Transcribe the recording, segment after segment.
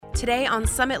Today on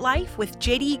Summit Life with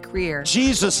JD Greear.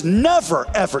 Jesus never,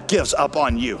 ever gives up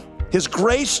on you. His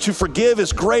grace to forgive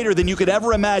is greater than you could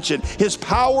ever imagine. His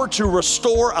power to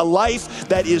restore a life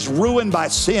that is ruined by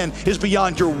sin is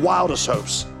beyond your wildest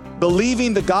hopes.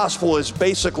 Believing the gospel is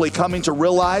basically coming to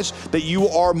realize that you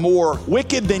are more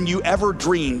wicked than you ever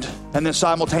dreamed, and then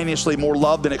simultaneously more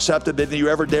loved and accepted than you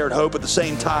ever dared hope at the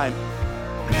same time.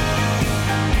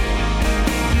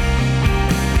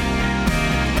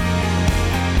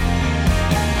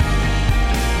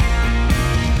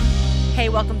 Hey,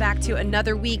 welcome back to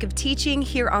another week of teaching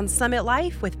here on Summit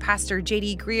Life with Pastor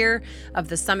JD Greear of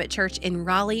the Summit Church in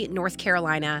Raleigh, North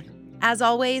Carolina. As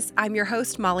always, I'm your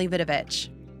host, Molly Vidovich.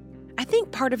 I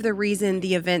think part of the reason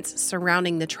the events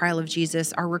surrounding the trial of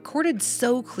Jesus are recorded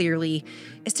so clearly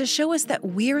is to show us that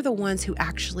we're the ones who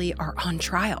actually are on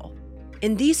trial.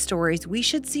 In these stories, we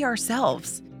should see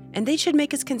ourselves, and they should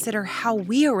make us consider how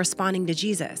we are responding to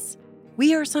Jesus.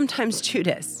 We are sometimes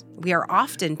Judas. We are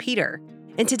often Peter.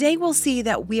 And today we'll see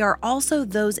that we are also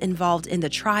those involved in the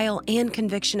trial and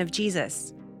conviction of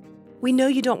Jesus. We know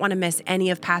you don't want to miss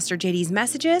any of Pastor JD's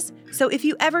messages, so if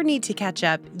you ever need to catch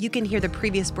up, you can hear the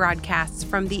previous broadcasts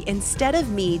from the Instead of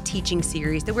Me teaching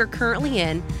series that we're currently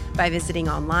in by visiting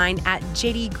online at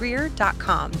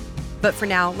jdgreear.com. But for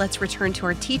now, let's return to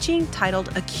our teaching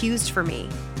titled Accused for Me.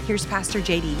 Here's Pastor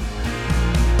JD.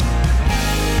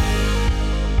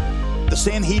 The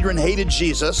Sanhedrin hated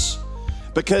Jesus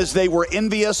because they were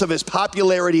envious of his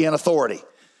popularity and authority.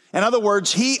 In other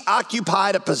words, he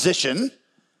occupied a position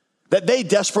that they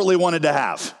desperately wanted to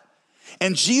have.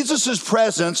 And Jesus'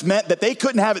 presence meant that they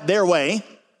couldn't have it their way,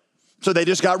 so they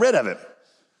just got rid of him.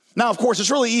 Now, of course,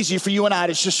 it's really easy for you and I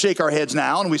to just shake our heads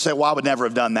now and we say, well, I would never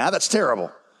have done that. That's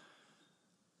terrible.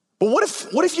 But what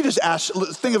if you just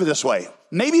think of it this way.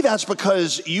 Maybe that's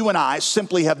because you and I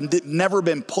simply have never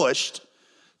been pushed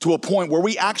to a point where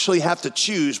we actually have to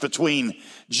choose between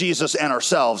Jesus and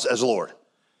ourselves as Lord.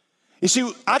 You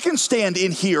see, I can stand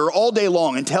in here all day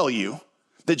long and tell you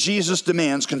that Jesus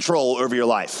demands control over your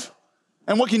life.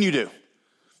 And what can you do?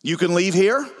 You can leave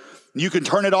here, you can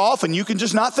turn it off, and you can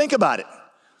just not think about it.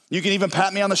 You can even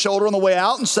pat me on the shoulder on the way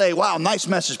out and say, wow, nice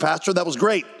message, Pastor, that was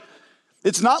great.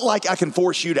 It's not like I can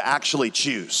force you to actually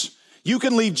choose. You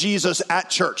can leave Jesus at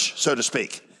church, so to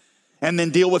speak, and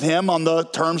then deal with him on the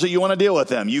terms that you want to deal with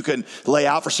him. You can lay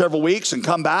out for several weeks and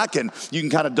come back and you can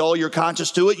kind of dull your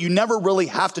conscience to it. You never really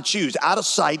have to choose, out of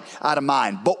sight, out of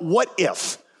mind. But what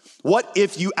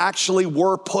if you actually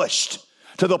were pushed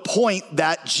to the point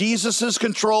that Jesus'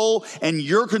 control and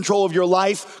your control of your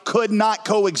life could not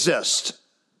coexist?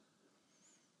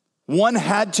 One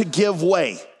had to give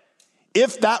way.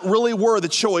 If that really were the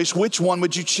choice, which one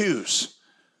would you choose?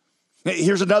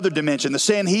 Here's another dimension. The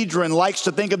Sanhedrin likes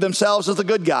to think of themselves as the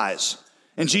good guys.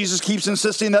 And Jesus keeps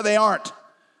insisting that they aren't.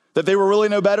 That they were really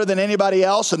no better than anybody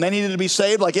else and they needed to be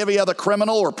saved like every other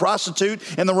criminal or prostitute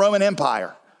in the Roman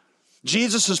Empire.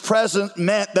 Jesus' presence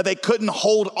meant that they couldn't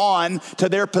hold on to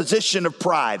their position of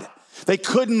pride. They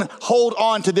couldn't hold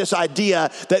on to this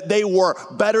idea that they were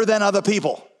better than other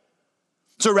people.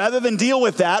 So rather than deal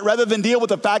with that, rather than deal with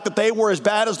the fact that they were as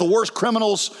bad as the worst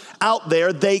criminals out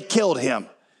there, they killed him.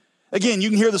 Again, you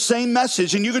can hear the same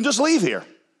message and you can just leave here.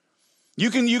 You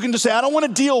can just say, I don't want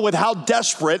to deal with how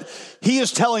desperate he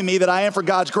is telling me that I am for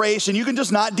God's grace, and you can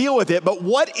just not deal with it. But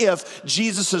what if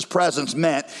Jesus' presence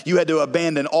meant you had to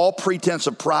abandon all pretense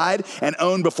of pride and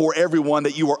own before everyone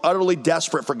that you were utterly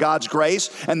desperate for God's grace,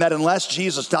 and that unless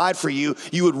Jesus died for you,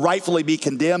 you would rightfully be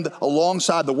condemned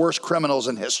alongside the worst criminals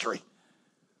in history?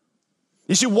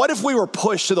 You see, what if we were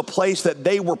pushed to the place that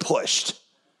they were pushed?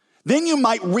 Then you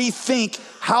might rethink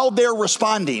how they're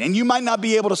responding. And you might not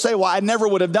be able to say, well, I never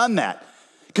would have done that.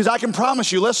 Because I can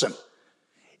promise you, listen,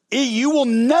 you will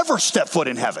never step foot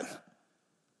in heaven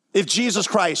if Jesus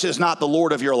Christ is not the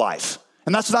Lord of your life.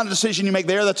 And that's not a decision you make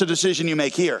there, that's a decision you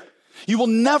make here. You will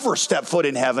never step foot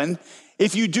in heaven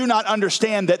if you do not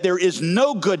understand that there is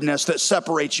no goodness that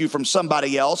separates you from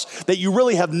somebody else, that you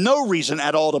really have no reason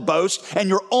at all to boast, and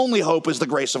your only hope is the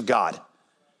grace of God.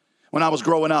 When I was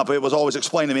growing up, it was always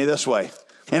explained to me this way.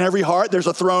 In every heart, there's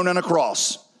a throne and a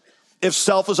cross. If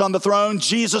self is on the throne,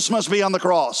 Jesus must be on the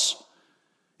cross.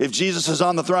 If Jesus is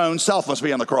on the throne, self must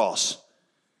be on the cross.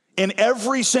 In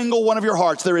every single one of your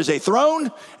hearts, there is a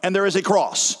throne and there is a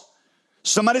cross.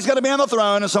 Somebody's got to be on the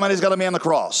throne and somebody's got to be on the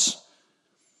cross.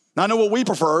 Now, I know what we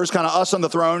prefer is kind of us on the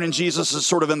throne and Jesus is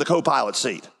sort of in the co-pilot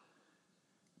seat.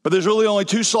 But there's really only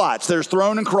two slots. There's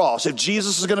throne and cross. If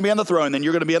Jesus is going to be on the throne, then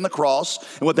you're going to be on the cross.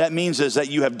 And what that means is that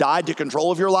you have died to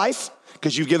control of your life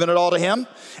because you've given it all to him.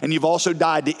 And you've also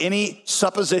died to any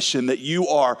supposition that you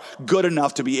are good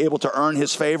enough to be able to earn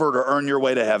his favor or to earn your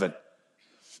way to heaven.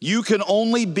 You can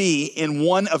only be in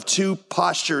one of two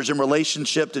postures in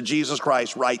relationship to Jesus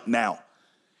Christ right now.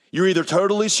 You're either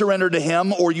totally surrendered to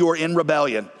him or you are in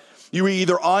rebellion. You're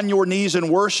either on your knees in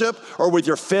worship or with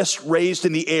your fist raised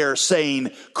in the air saying,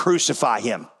 crucify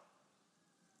him.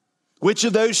 Which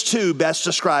of those two best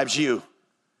describes you?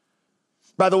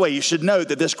 By the way, you should note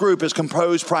that this group is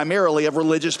composed primarily of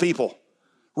religious people,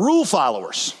 rule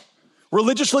followers,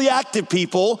 religiously active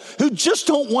people who just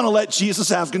don't want to let Jesus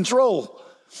have control.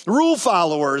 Rule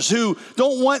followers who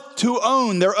don't want to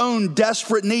own their own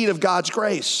desperate need of God's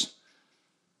grace.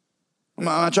 I'm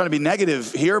not trying to be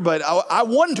negative here, but I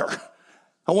wonder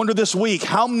this week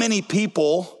how many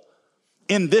people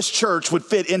in this church would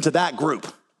fit into that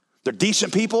group. They're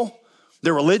decent people.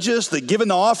 They're religious. They give in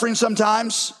the offering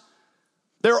sometimes.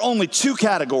 There are only two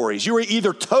categories. You are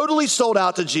either totally sold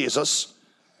out to Jesus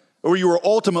or you are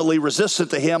ultimately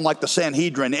resistant to him like the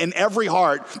Sanhedrin. In every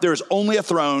heart, there is only a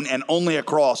throne and only a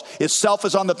cross. If self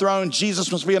is on the throne,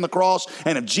 Jesus must be on the cross.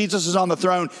 And if Jesus is on the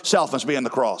throne, self must be on the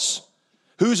cross.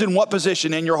 Who's in what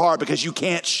position in your heart? Because you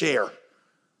can't share.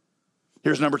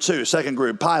 Here's number two, second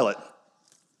group, Pilate.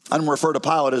 I'm going to refer to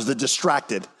Pilate as the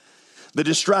distracted. The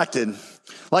distracted.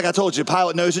 Like I told you,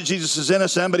 Pilate knows that Jesus is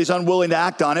innocent, but he's unwilling to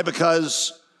act on it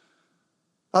because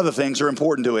other things are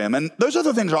important to him. And those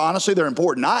other things are honestly, they're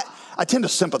important. I tend to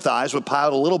sympathize with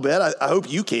Pilate a little bit. I hope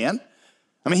you can.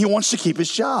 I mean, he wants to keep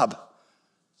his job.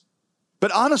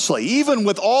 But honestly, even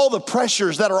with all the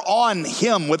pressures that are on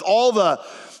him, with all the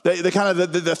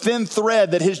thin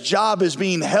thread that his job is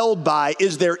being held by,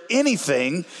 is there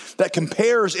anything that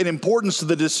compares in importance to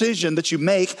the decision that you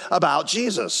make about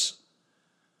Jesus?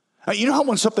 You know how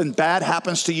when something bad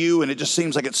happens to you and it just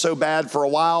seems like it's so bad for a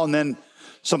while and then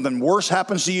something worse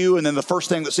happens to you and then the first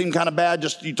thing that seemed kind of bad,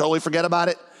 just you totally forget about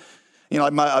it? You know,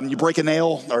 like you break a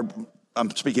nail, or I'm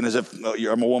speaking as if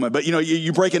I'm a woman, but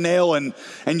you break a nail and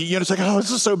it's like, oh, this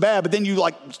is so bad. But then you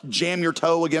like jam your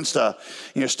toe against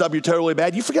stub your toe really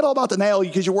bad. You forget all about the nail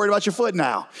because you're worried about your foot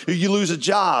now. You lose a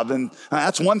job and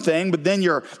that's one thing, but then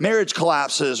your marriage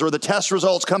collapses or the test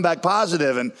results come back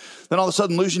positive and then all of a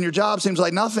sudden losing your job seems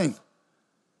like nothing.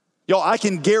 Y'all, I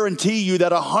can guarantee you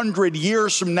that 100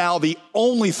 years from now, the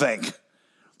only thing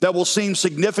that will seem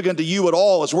significant to you at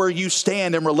all is where you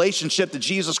stand in relationship to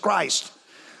Jesus Christ.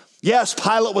 Yes,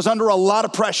 Pilate was under a lot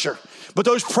of pressure, but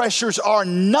those pressures are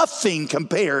nothing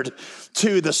compared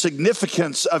to the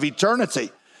significance of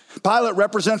eternity. Pilate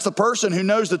represents the person who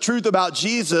knows the truth about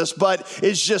Jesus, but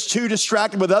is just too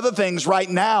distracted with other things right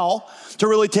now to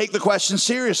really take the question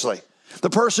seriously. The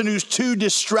person who's too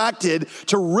distracted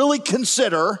to really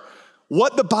consider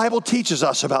what the Bible teaches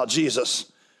us about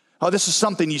Jesus. Oh, this is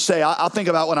something you say, I'll think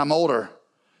about when I'm older.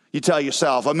 You tell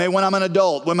yourself, I mean, when I'm an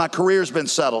adult, when my career's been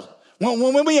settled.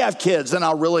 When we have kids, then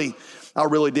I'll really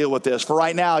deal with this. For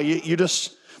right now, you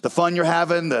just, the fun you're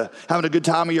having, having a good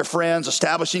time with your friends,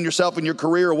 establishing yourself in your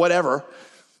career or whatever,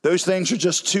 those things are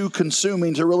just too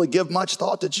consuming to really give much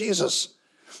thought to Jesus.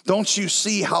 Don't you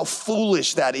see how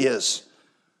foolish that is?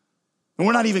 And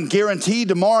we're not even guaranteed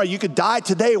tomorrow. You could die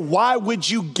today. Why would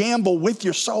you gamble with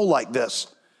your soul like this?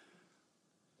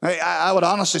 I would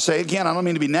honestly say, again, I don't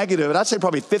mean to be negative, but I'd say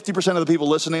probably 50% of the people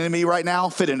listening to me right now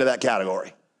fit into that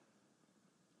category.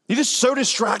 You're just so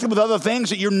distracted with other things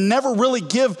that you never really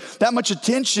give that much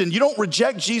attention. You don't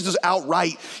reject Jesus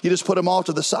outright. You just put him off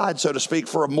to the side, so to speak,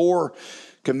 for a more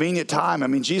convenient time. I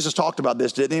mean, Jesus talked about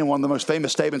this, didn't he? In one of the most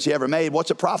famous statements he ever made. What's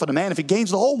it profit a man if he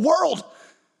gains the whole world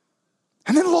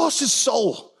and then lost his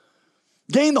soul?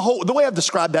 Gain the whole, the way I've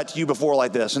described that to you before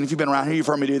like this, and if you've been around here, you've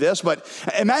heard me do this, but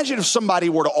imagine if somebody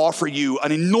were to offer you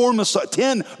an enormous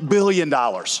 $10 billion,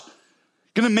 going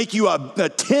to make you a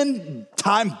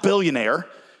 10-time billionaire.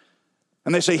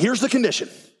 And they say, here's the condition.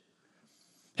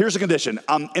 Here's the condition.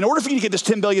 In order for you to get this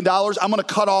 $10 billion, I'm going to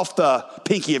cut off the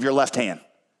pinky of your left hand.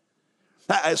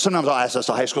 Sometimes I'll ask this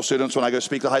to high school students when I go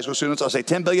speak to high school students. I'll say,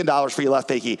 $10 billion for your left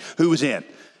pinky. Who is in?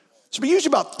 So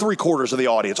usually about 3/4 of the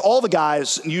audience. All the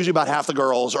guys, usually about half the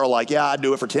girls are like, yeah, I'd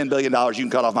do it for $10 billion. You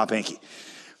can cut off my pinky.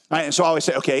 All right, and so I always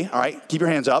say, okay, all right, keep your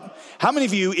hands up. How many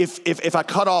of you, if I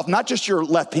cut off, not just your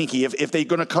left pinky, if they're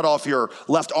going to cut off your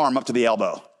left arm up to the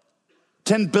elbow,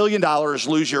 $10 billion,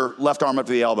 lose your left arm up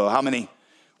to the elbow. How many?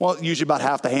 Well, usually about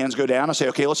half the hands go down. I say,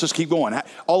 okay, let's just keep going.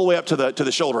 All the way up to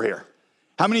the shoulder here.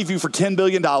 How many of you for $10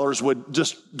 billion would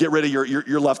just get rid of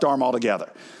your left arm altogether?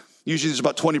 Usually there's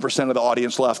about 20% of the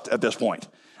audience left at this point.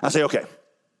 I say, okay,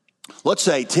 let's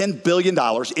say $10 billion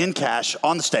in cash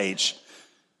on the stage,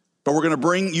 but we're going to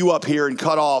bring you up here and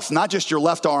cut off not just your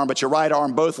left arm, but your right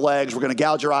arm, both legs. We're going to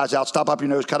gouge your eyes out, stop up your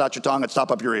nose, cut out your tongue, and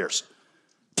stop up your ears.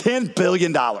 $10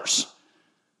 billion.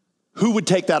 Who would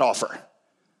take that offer,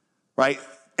 right?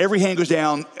 every hand goes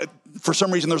down. For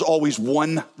some reason, there's always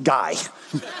one guy.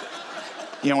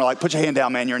 We're like, put your hand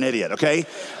down, man, you're an idiot, okay?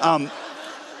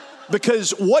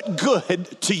 Because what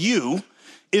good to you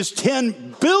is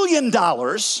 $10 billion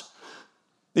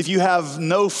if you have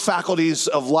no faculties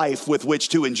of life with which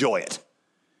to enjoy it?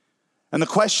 And the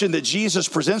question that Jesus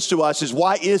presents to us is,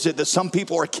 why is it that some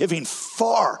people are giving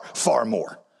far, far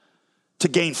more to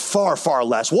gain far, far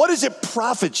less? What does it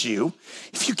profit you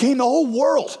if you gain the whole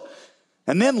world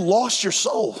and then lost your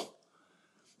soul?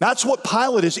 That's what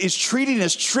Pilate is treating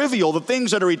as trivial, the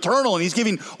things that are eternal, and he's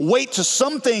giving weight to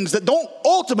some things that don't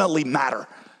ultimately matter.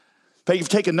 If you've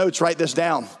taken notes, write this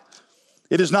down.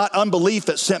 It is not unbelief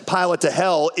that sent Pilate to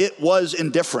hell, it was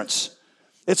indifference.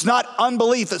 It's not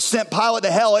unbelief that sent Pilate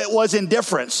to hell, it was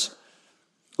indifference.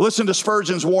 Listen to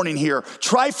Spurgeon's warning here.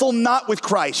 Trifle not with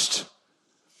Christ,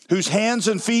 whose hands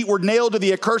and feet were nailed to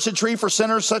the accursed tree for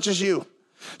sinners such as you.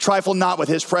 Trifle not with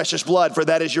his precious blood, for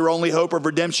that is your only hope of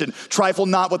redemption. Trifle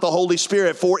not with the Holy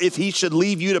Spirit, for if he should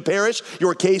leave you to perish,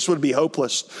 your case would be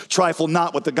hopeless. Trifle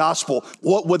not with the gospel.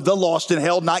 What would the lost in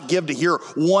hell not give to hear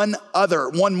one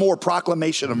more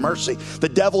proclamation of mercy? The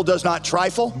devil does not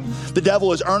trifle. The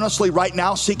devil is earnestly right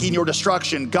now seeking your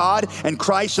destruction. God and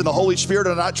Christ and the Holy Spirit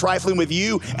are not trifling with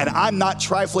you, and I'm not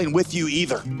trifling with you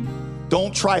either.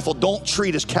 Don't trifle. Don't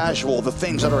treat as casual the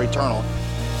things that are eternal.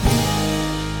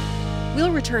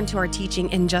 We'll return to our teaching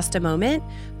in just a moment,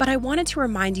 but I wanted to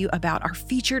remind you about our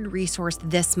featured resource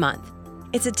this month.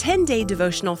 It's a 10-day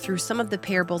devotional through some of the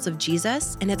parables of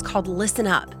Jesus, and it's called Listen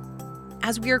Up.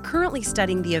 As we are currently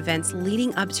studying the events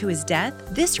leading up to his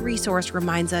death, this resource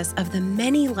reminds us of the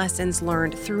many lessons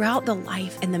learned throughout the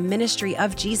life and the ministry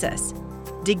of Jesus.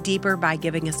 Dig deeper by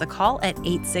giving us a call at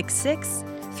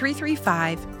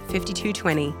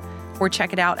 866-335-5220 or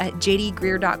check it out at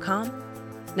jdgreer.com.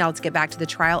 Now let's get back to the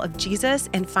trial of Jesus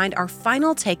and find our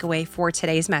final takeaway for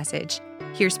today's message.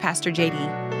 Here's Pastor JD.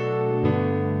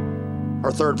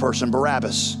 Our third person,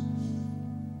 Barabbas.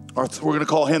 We're going to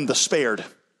call him the spared.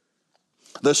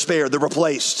 The spared, the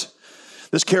replaced.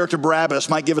 This character, Barabbas,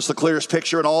 might give us the clearest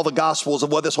picture in all the Gospels of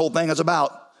what this whole thing is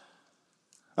about.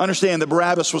 Understand that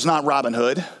Barabbas was not Robin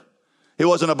Hood. He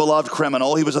wasn't a beloved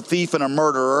criminal. He was a thief and a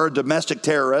murderer, a domestic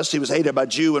terrorist. He was hated by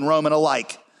Jew and Roman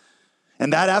alike.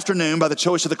 And that afternoon, by the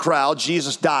choice of the crowd,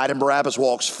 Jesus died and Barabbas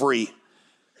walks free.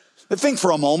 But think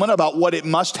for a moment about what it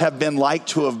must have been like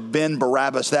to have been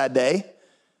Barabbas that day.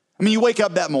 I mean, you wake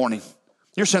up that morning.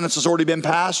 Your sentence has already been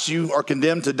passed. You are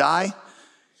condemned to die.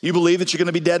 You believe that you're going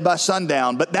to be dead by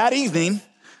sundown. But that evening,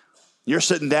 you're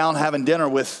sitting down having dinner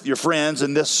with your friends,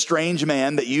 and this strange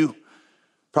man that you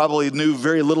probably knew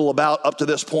very little about up to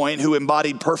this point, who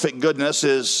embodied perfect goodness,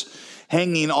 is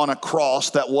hanging on a cross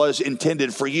that was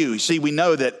intended for you. You see, we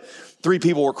know that 3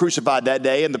 people were crucified that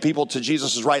day, and the people to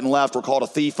Jesus' right and left were called a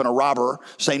thief and a robber.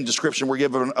 Same description we're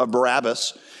given of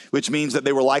Barabbas, which means that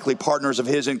they were likely partners of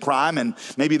his in crime, and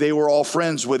maybe they were all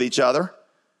friends with each other.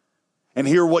 And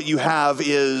here what you have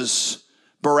is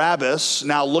Barabbas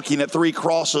now looking at 3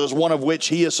 crosses, one of which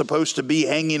he is supposed to be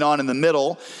hanging on in the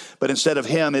middle, but instead of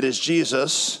him, it is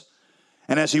Jesus.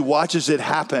 And as he watches it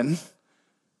happen,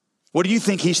 what do you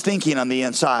think he's thinking on the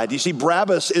inside? You see,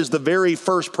 Barabbas is the very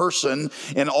first person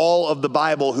in all of the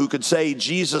Bible who could say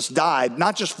Jesus died,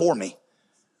 not just for me.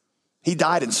 He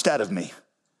died instead of me.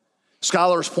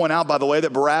 Scholars point out, by the way,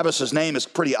 that Barabbas' name is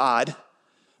pretty odd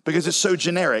because it's so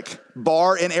generic.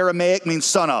 Bar in Aramaic means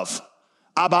son of.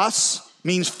 Abbas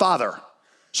means father.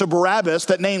 So Barabbas,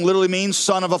 that name literally means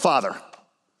son of a father,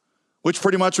 which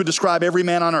pretty much would describe every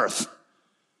man on earth.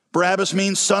 Barabbas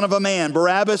means son of a man.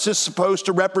 Barabbas is supposed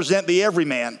to represent the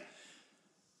everyman.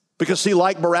 Because see,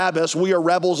 like Barabbas, we are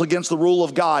rebels against the rule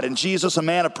of God. And Jesus, a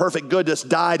man of perfect goodness,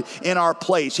 died in our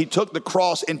place. He took the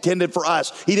cross intended for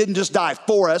us. He didn't just die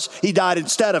for us, he died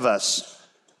instead of us.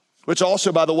 Which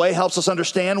also, by the way, helps us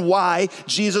understand why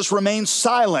Jesus remained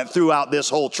silent throughout this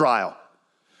whole trial.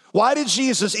 Why did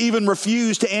Jesus even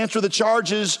refuse to answer the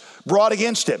charges brought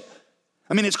against him?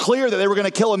 I mean, it's clear that they were going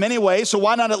to kill him anyway, so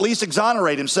why not at least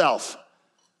exonerate himself?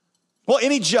 Well,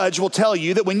 any judge will tell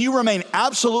you that when you remain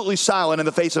absolutely silent in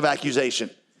the face of accusation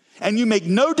and you make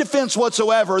no defense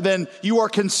whatsoever, then you are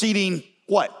conceding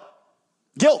what?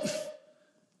 Guilt.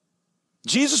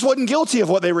 Jesus wasn't guilty of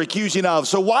what they were accusing of,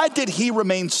 so why did he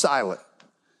remain silent?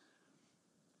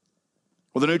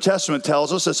 Well, the New Testament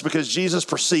tells us it's because Jesus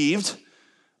perceived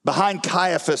behind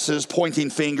Caiaphas's pointing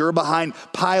finger, behind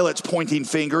Pilate's pointing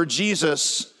finger,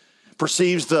 Jesus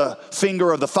perceives the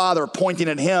finger of the Father pointing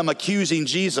at him, accusing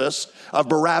Jesus of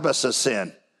Barabbas'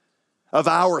 sin, of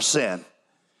our sin.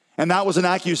 And that was an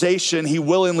accusation he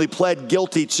willingly pled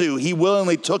guilty to. He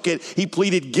willingly took it. He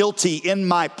pleaded guilty in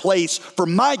my place for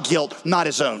my guilt, not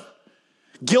his own.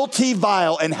 Guilty,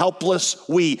 vile, and helpless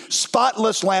we.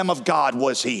 Spotless Lamb of God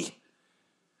was he.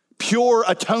 Pure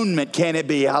atonement can it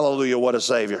be. Hallelujah, what a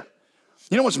Savior.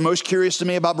 You know what's most curious to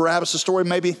me about Barabbas' story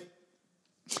maybe?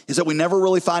 Is that we never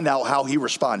really find out how he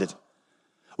responded.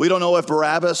 We don't know if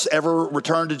Barabbas ever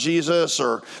returned to Jesus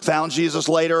or found Jesus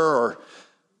later, or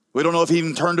we don't know if he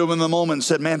even turned to him in the moment and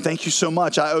said, man, thank you so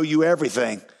much. I owe you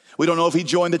everything. We don't know if he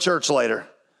joined the church later.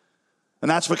 And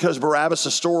that's because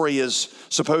Barabbas' story is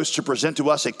supposed to present to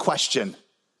us a question.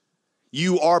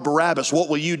 You are Barabbas. What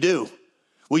will you do?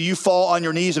 Will you fall on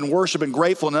your knees in worship and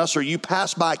gratefulness, or you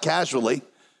pass by casually,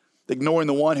 ignoring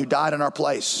the one who died in our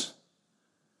place?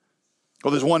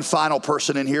 Well, there's one final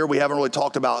person in here we haven't really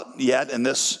talked about yet in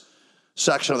this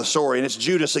section of the story, and it's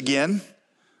Judas again.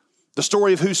 The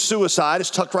story of whose suicide is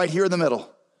tucked right here in the middle.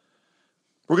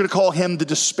 We're going to call him the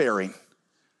despairing.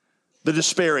 The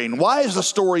despairing. Why is the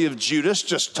story of Judas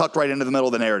just tucked right into the middle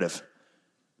of the narrative?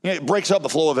 You know, it breaks up the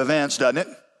flow of events, doesn't it?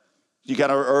 You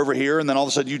kind of are over here, and then all of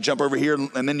a sudden you jump over here,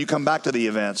 and then you come back to the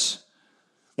events.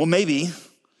 Well, maybe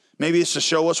it's to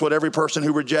show us what every person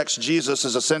who rejects Jesus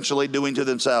is essentially doing to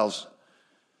themselves.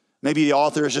 Maybe the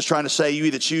author is just trying to say you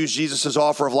either choose Jesus'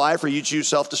 offer of life or you choose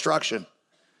self-destruction.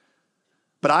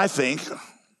 But I think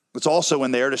it's also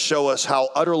in there to show us how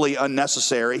utterly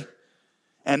unnecessary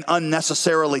and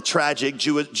unnecessarily tragic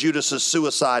Judas'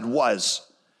 suicide was.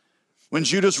 When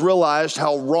Judas realized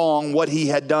how wrong what he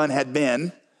had done had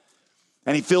been,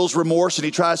 and he feels remorse and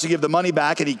he tries to give the money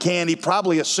back and he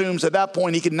probably assumes at that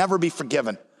point he could never be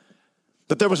forgiven,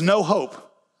 that there was no hope.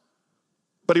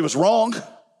 But he was wrong.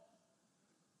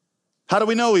 How do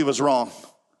we know he was wrong?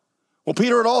 Well,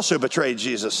 Peter had also betrayed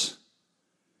Jesus.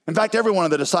 In fact, every one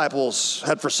of the disciples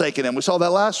had forsaken him. We saw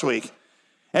that last week.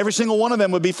 Every single one of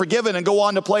them would be forgiven and go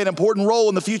on to play an important role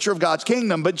in the future of God's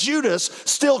kingdom. But Judas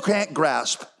still can't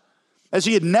grasp, as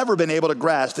he had never been able to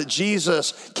grasp, that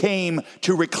Jesus came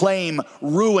to reclaim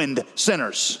ruined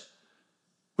sinners,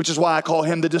 which is why I call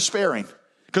him the despairing.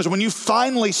 Because when you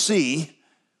finally see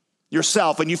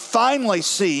yourself and you finally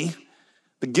see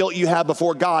the guilt you have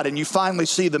before God and you finally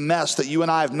see the mess that you and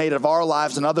I have made of our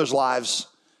lives and others' lives,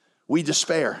 we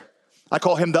despair. I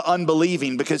call him the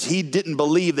unbelieving because he didn't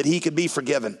believe that he could be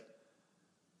forgiven.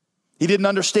 He didn't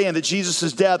understand that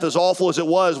Jesus' death, as awful as it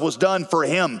was done for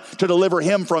him to deliver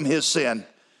him from his sin.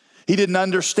 He didn't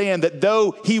understand that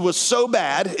though he was so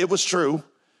bad, it was true,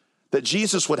 that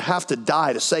Jesus would have to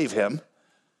die to save him.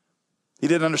 He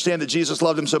didn't understand that Jesus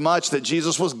loved him so much that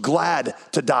Jesus was glad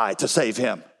to die to save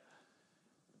him.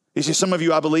 You see, some of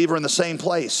you, I believe, are in the same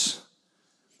place.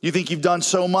 You think you've done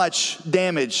so much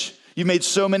damage. You made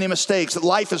so many mistakes that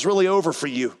life is really over for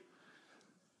you.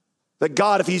 That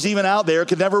God, if he's even out there,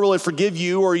 could never really forgive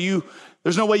you, or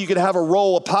there's no way you could have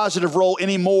a positive role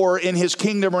anymore in his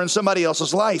kingdom or in somebody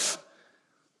else's life.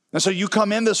 And so you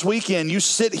come in this weekend, you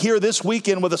sit here this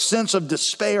weekend with a sense of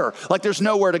despair, like there's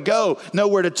nowhere to go,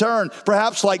 nowhere to turn.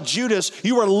 Perhaps like Judas,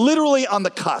 you are literally on the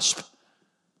cusp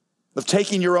of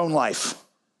taking your own life.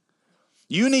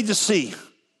 You need to see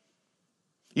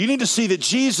that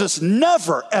Jesus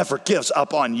never, ever gives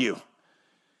up on you.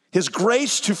 His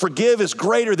grace to forgive is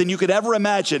greater than you could ever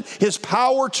imagine. His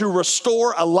power to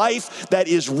restore a life that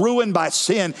is ruined by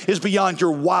sin is beyond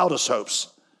your wildest hopes.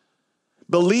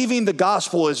 Believing the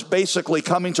gospel is basically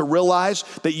coming to realize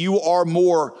that you are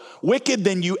more wicked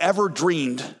than you ever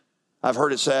dreamed, I've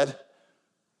heard it said,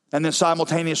 and then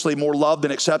simultaneously more loved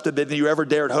and accepted than you ever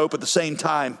dared hope at the same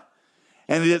time.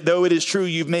 And though it is true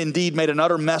you've indeed made an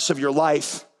utter mess of your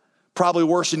life, probably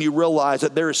worse than you realize,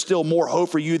 that there is still more hope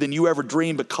for you than you ever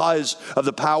dreamed because of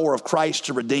the power of Christ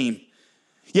to redeem.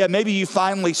 Yeah, maybe you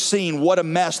finally seen what a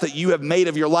mess that you have made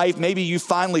of your life. Maybe you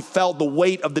finally felt the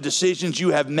weight of the decisions you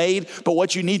have made. But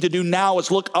what you need to do now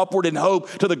is look upward in hope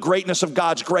to the greatness of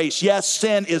God's grace. Yes,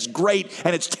 sin is great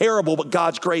and it's terrible, but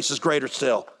God's grace is greater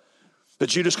still. But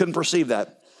Judas couldn't perceive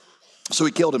that, so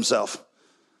he killed himself.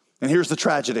 And here's the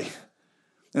tragedy.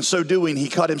 In so doing, he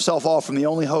cut himself off from the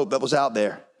only hope that was out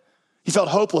there. He felt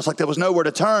hopeless, like there was nowhere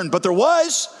to turn, but there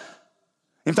was.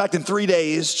 In fact, in 3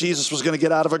 days, Jesus was going to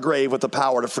get out of a grave with the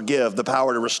power to forgive, the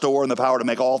power to restore, and the power to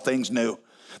make all things new,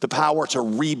 the power to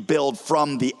rebuild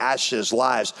from the ashes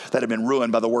lives that had been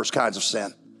ruined by the worst kinds of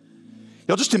sin.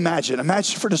 You'll just imagine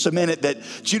for just a minute that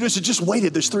Judas had just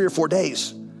waited those 3 or 4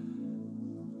 days.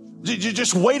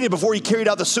 Just waited before he carried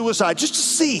out the suicide, just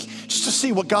to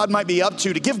see what God might be up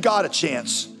to give God a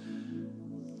chance.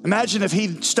 Imagine if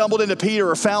he stumbled into Peter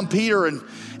or found Peter and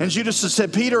Judas had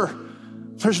said, Peter,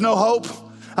 there's no hope.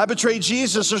 I betrayed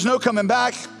Jesus. There's no coming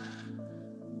back.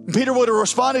 Peter would have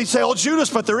responded, he'd say, oh, Judas,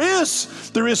 but there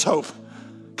is hope,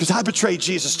 because I betrayed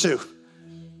Jesus too.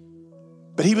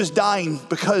 But he was dying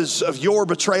because of your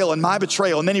betrayal and my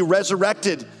betrayal. And then he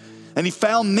resurrected and he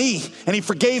found me and he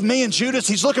forgave me. And Judas,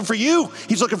 he's looking for you.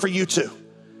 He's looking for you too,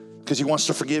 because he wants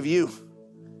to forgive you.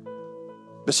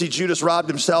 But see, Judas robbed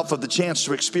himself of the chance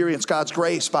to experience God's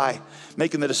grace by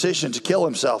making the decision to kill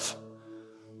himself.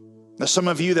 Now, some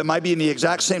of you that might be in the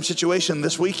exact same situation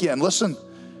this weekend, listen,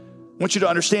 I want you to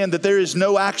understand that there is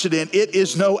no accident. It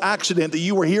is no accident that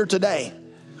you are here today.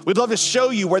 We'd love to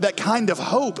show you where that kind of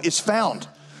hope is found.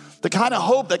 The kind of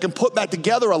hope that can put back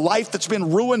together a life that's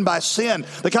been ruined by sin.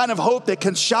 The kind of hope that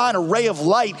can shine a ray of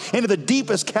light into the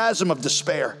deepest chasm of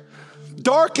despair.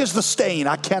 Dark is the stain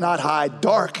I cannot hide.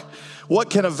 Dark,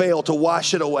 what can avail to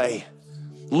wash it away?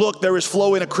 Look, there is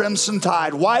flowing a crimson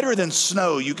tide, whiter than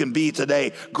snow you can be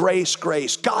today. Grace,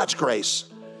 grace, God's grace.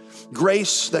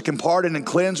 Grace that can pardon and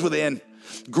cleanse within.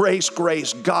 Grace,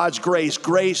 grace, God's grace.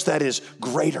 Grace that is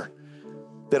greater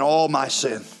than all my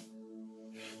sin.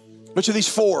 Which of these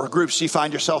four groups do you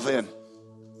find yourself in?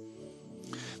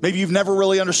 Maybe you've never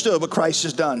really understood what Christ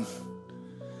has done.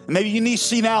 And maybe you need to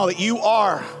see now that you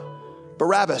are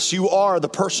Barabbas. You are the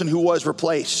person who was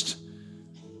replaced.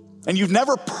 And you've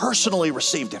never personally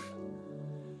received him.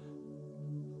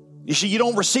 You see, you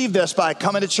don't receive this by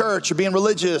coming to church or being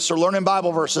religious or learning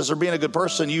Bible verses or being a good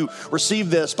person. You receive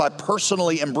this by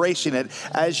personally embracing it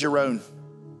as your own.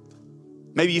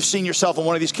 Maybe you've seen yourself in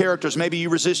one of these characters. Maybe you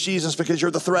resist Jesus because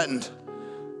you're the threatened.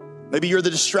 Maybe you're the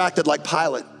distracted like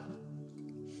Pilate.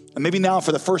 And maybe now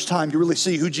for the first time you really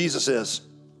see who Jesus is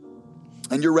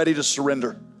and you're ready to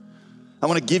surrender. I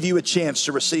want to give you a chance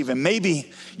to receive him.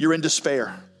 Maybe you're in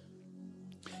despair.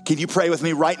 Can you pray with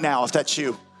me right now if that's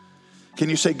you? Can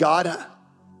you say, God,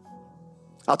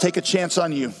 I'll take a chance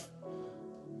on you.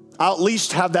 I'll at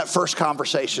least have that first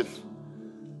conversation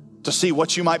to see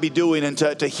what you might be doing and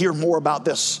to hear more about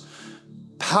this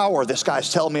power this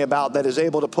guy's telling me about that is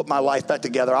able to put my life back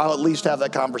together. I'll at least have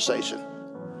that conversation.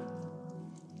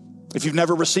 If you've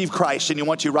never received Christ and you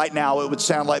want to right now, it would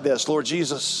sound like this. Lord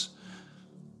Jesus,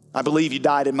 I believe you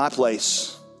died in my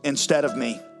place instead of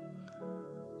me.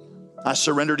 I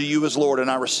surrender to you as Lord and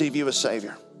I receive you as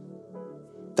Savior.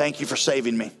 Thank you for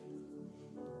saving me.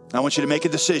 I want you to make a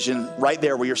decision right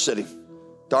there where you're sitting.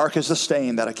 Dark is the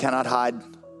stain that I cannot hide.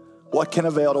 What can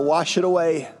avail to wash it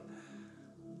away?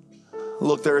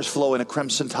 Look, there is flowing a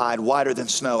crimson tide, whiter than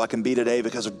snow I can be today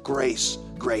because of grace,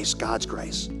 grace, God's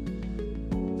grace.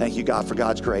 Thank you, God, for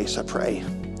God's grace, I pray.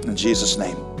 In Jesus'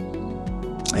 name,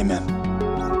 amen.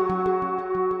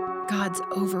 God's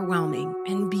overwhelming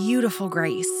and beautiful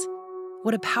grace.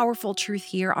 What a powerful truth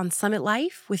here on Summit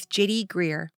Life with J.D.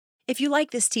 Greear. If you like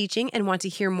this teaching and want to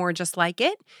hear more just like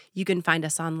it, you can find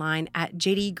us online at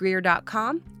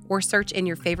jdgreear.com or search in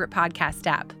your favorite podcast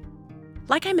app.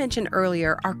 Like I mentioned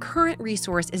earlier, our current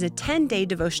resource is a 10-day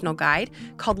devotional guide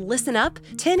called Listen Up,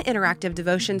 10 Interactive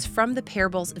Devotions from the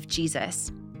Parables of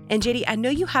Jesus. And JD, I know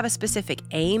you have a specific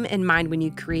aim in mind when you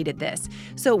created this.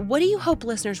 So what do you hope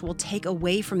listeners will take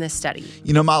away from this study?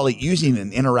 You know, Molly, using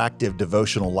an interactive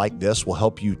devotional like this will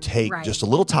help you take just a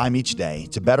little time each day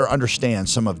to better understand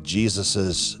some of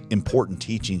Jesus's important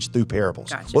teachings through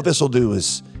parables. Gotcha. What this will do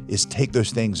is take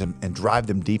those things and drive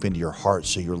them deep into your heart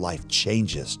so your life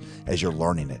changes as you're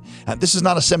learning it. This is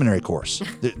not a seminary course.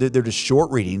 They're just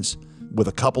short readings with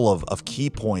a couple of key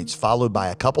points followed by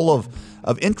a couple of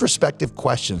introspective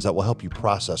questions that will help you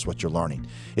process what you're learning.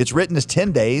 It's written as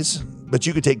 10 days, but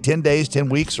you could take 10 days, 10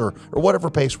 weeks, or whatever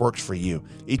pace works for you.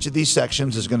 Each of these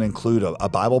sections is going to include a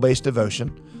Bible-based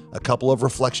devotion, a couple of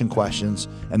reflection questions,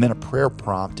 and then a prayer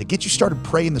prompt to get you started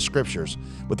praying the scriptures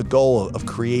with the goal of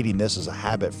creating this as a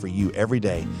habit for you every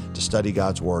day to study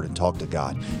God's word and talk to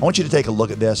God. I want you to take a look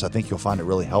at this. I think you'll find it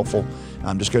really helpful.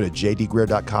 Just go to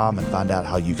jdgreear.com and find out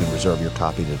how you can reserve your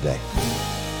copy today.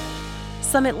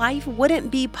 Summit Life wouldn't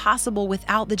be possible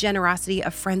without the generosity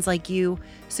of friends like you,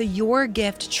 so your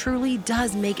gift truly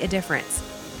does make a difference.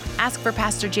 Ask for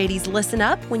Pastor JD's Listen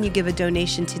Up when you give a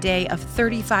donation today of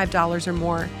 $35 or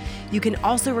more. You can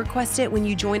also request it when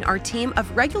you join our team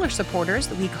of regular supporters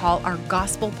that we call our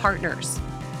gospel partners.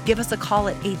 Give us a call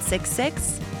at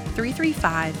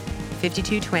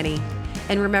 866-335-5220.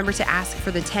 And remember to ask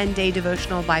for the 10-day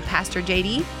devotional by Pastor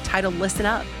JD titled Listen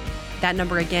Up. That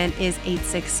number again is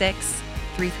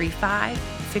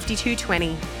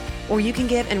 866-335-5220. Or you can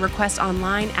give and request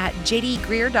online at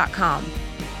jdgreear.com.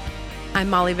 I'm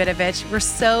Molly Vidovich. We're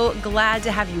so glad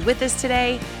to have you with us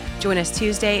today. Join us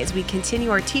Tuesday as we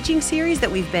continue our teaching series that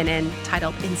we've been in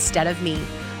titled Instead of Me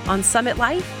on Summit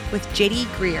Life with J.D.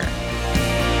 Greear.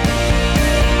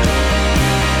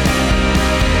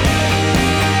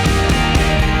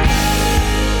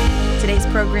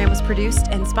 program was produced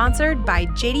and sponsored by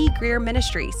J.D. Greear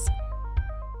Ministries.